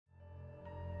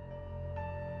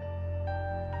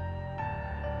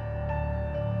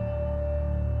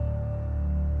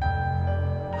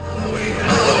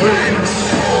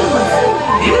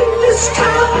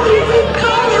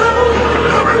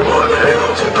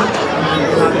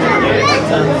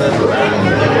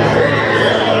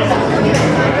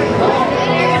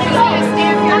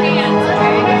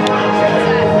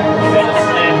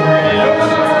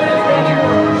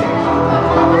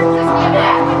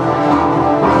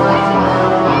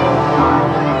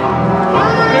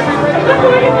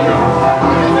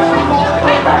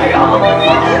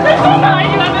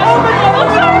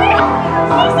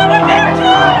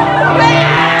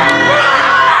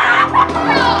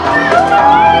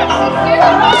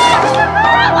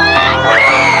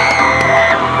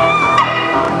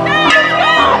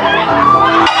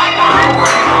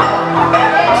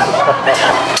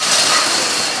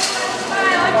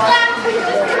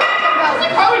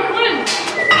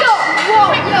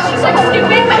Come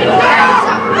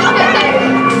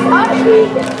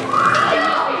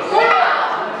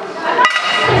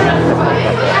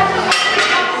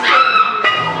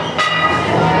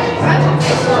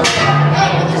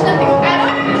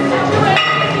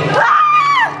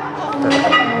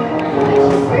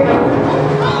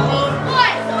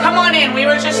on in, we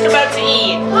were just about to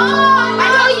eat. I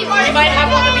know you. We might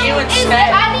have one of you instead.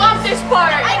 I love this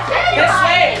part. This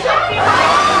way.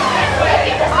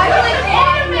 I really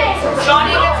want this.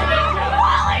 Johnny gets a big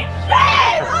Holy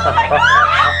shit! Oh my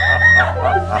god!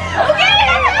 Okay,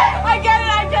 I get it.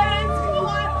 It's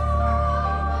cool.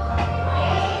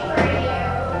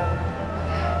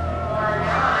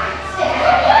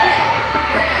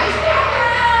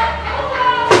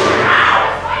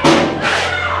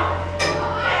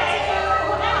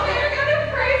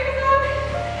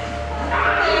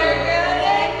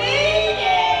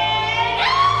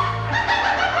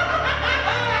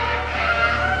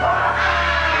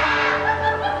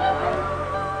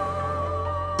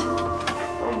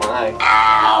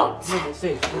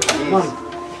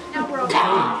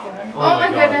 Oh my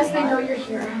goodness, they know you're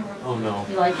here. Oh no.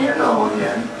 You like it? Hello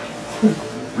again.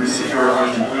 We see you are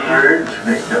looking eager to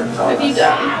make them What have you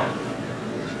done?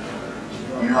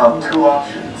 You have two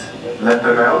options. Let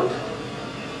them out,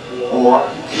 or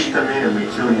keep them in and we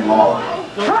kill you all.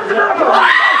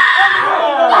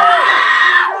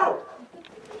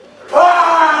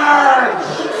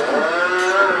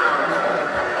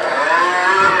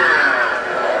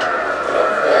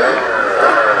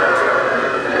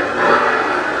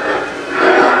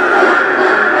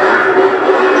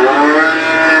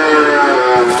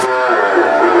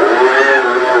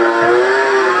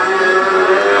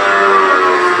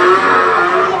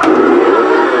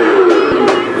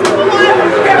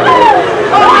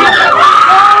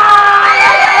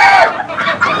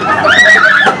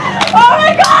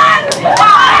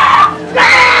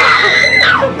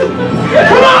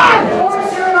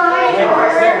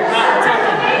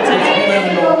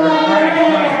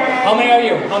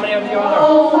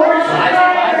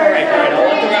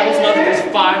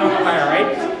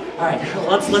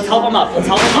 Let's help him up. Let's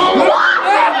help him up.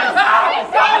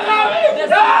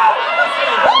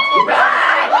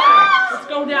 Let's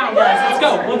go down, guys.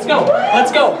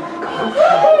 Let's go.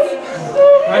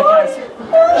 Alright, guys.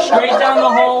 Straight down the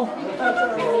hole.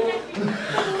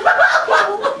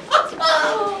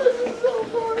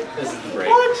 This is great.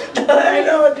 I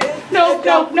know it is.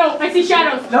 No. I see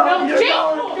shadows. No. Shit.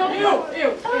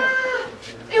 Ew.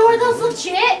 Ew, are those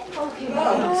legit? Okay. No.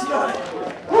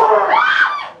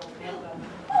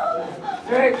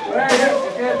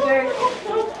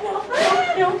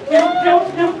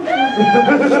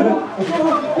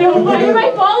 Why am I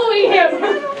following him?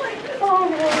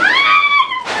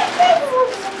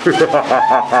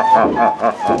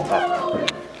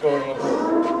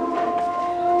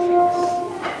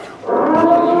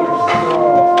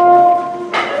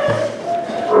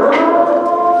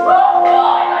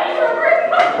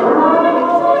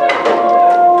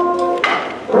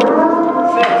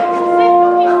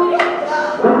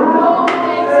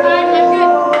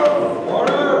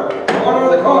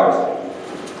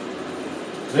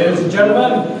 Ladies and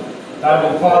gentlemen,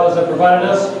 founding fathers have provided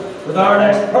us with our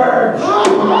next purge.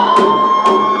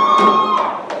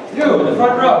 You in the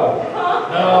front row.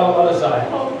 No, other side.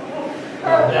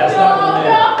 That's not me.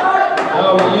 No,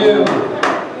 you.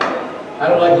 I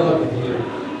don't like the look of you.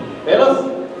 Bailiff,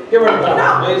 give her a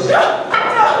bottle, please.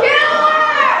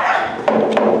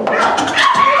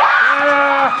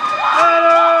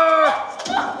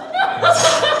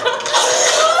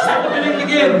 Let the meeting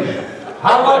begin.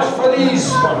 How much for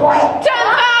these? 10,000!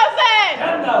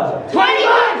 10,000.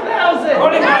 25,000!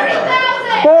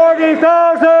 25,000.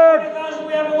 40,000! 40,000.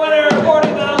 We have a winner.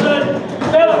 40,000.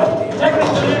 Bailiff, take it to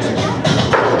the next.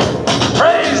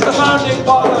 Praise the founding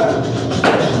father.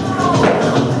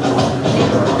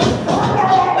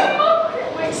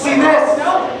 See this?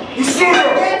 You see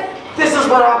this? This is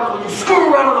what happens when you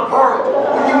screw around on the park.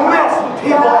 When you mess with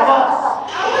people.